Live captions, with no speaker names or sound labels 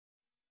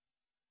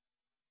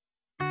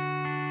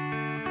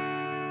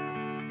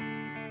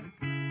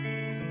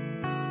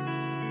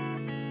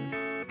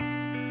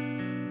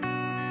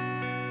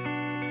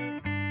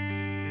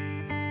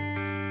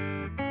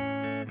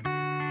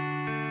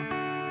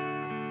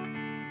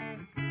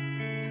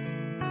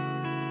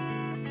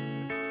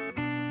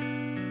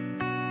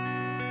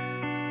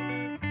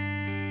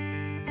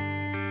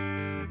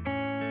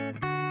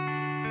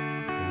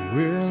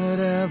will it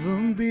ever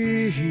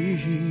be?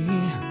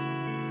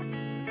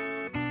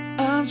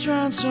 I'm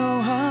trying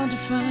so hard to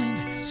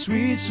find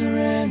sweet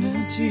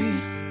serenity.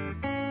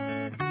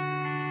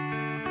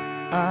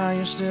 Are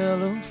you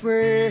still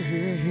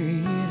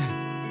afraid?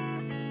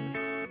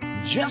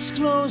 Just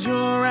close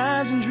your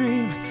eyes and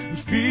dream and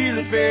feel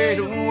it fade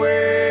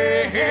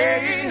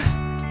away.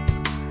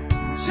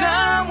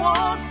 Time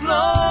won't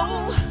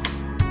flow,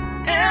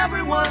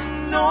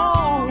 everyone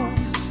knows.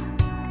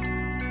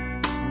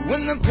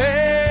 When the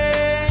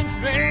pain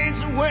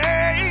fades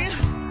away,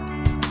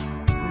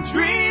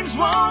 dreams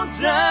won't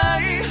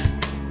die,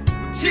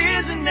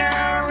 tears in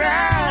our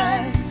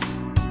eyes.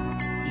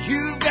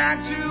 You've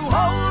got to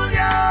hold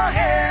your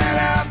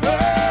head up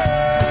high.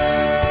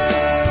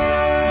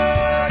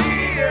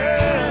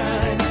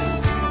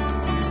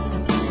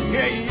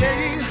 Yeah,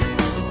 yeah.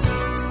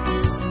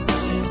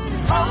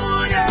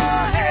 Hold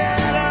your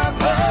head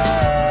up high.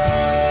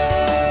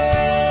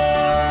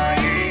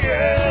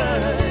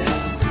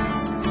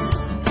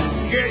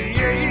 Yeah,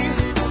 yeah.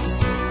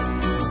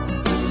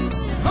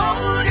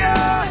 Hold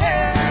your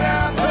head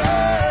up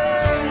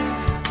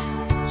high.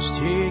 It's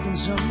taking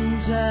some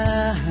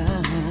time,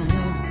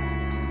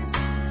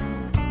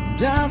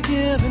 and I've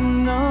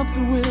given up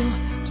the will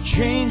to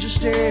change your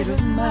state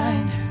of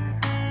mind.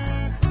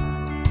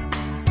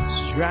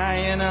 So try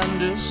and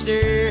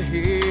understand,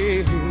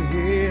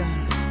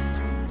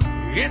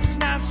 it's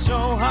not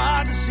so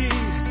hard to see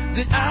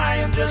that I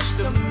am just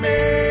a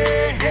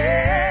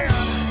man.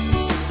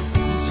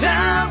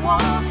 Time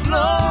won't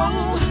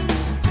flow,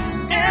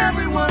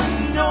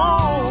 everyone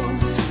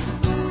knows.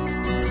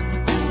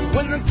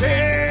 When the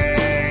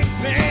pain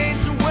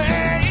fades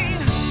away,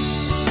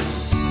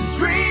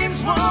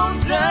 dreams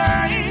won't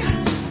die,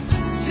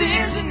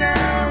 tears in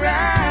our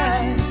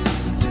eyes.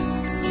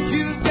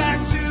 You've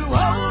got to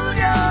hold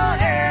your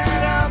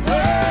head up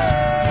high.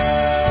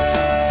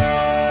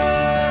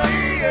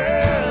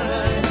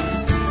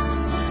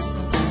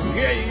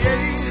 Yeah,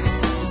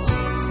 yeah.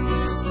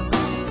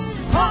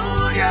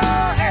 Hold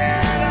your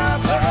head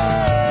up high.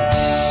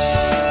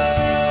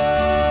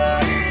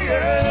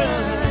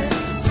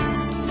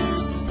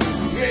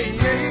 Yeah,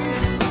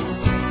 yeah.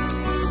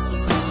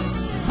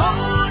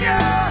 Hold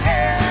your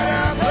head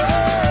up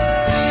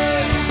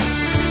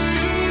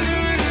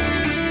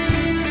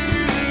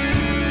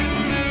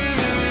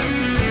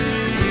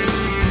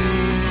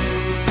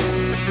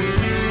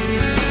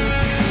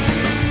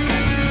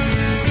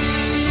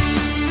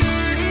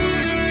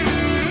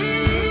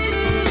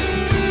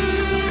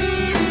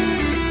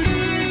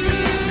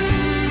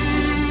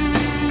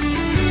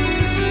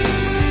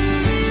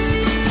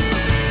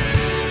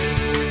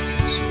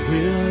So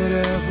will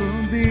it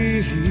ever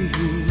be?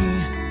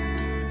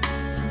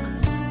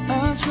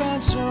 I've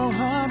tried so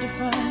hard to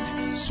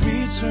find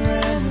sweet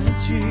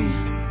serenity.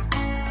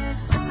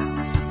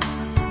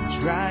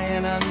 Try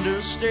and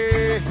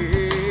understand,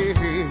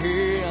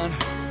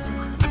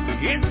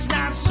 it's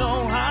not so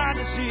hard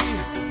to see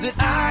that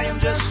I am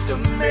just a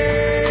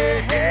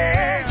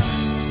man.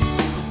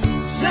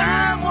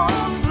 Time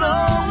won't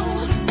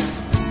flow,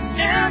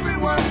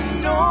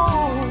 everyone knows.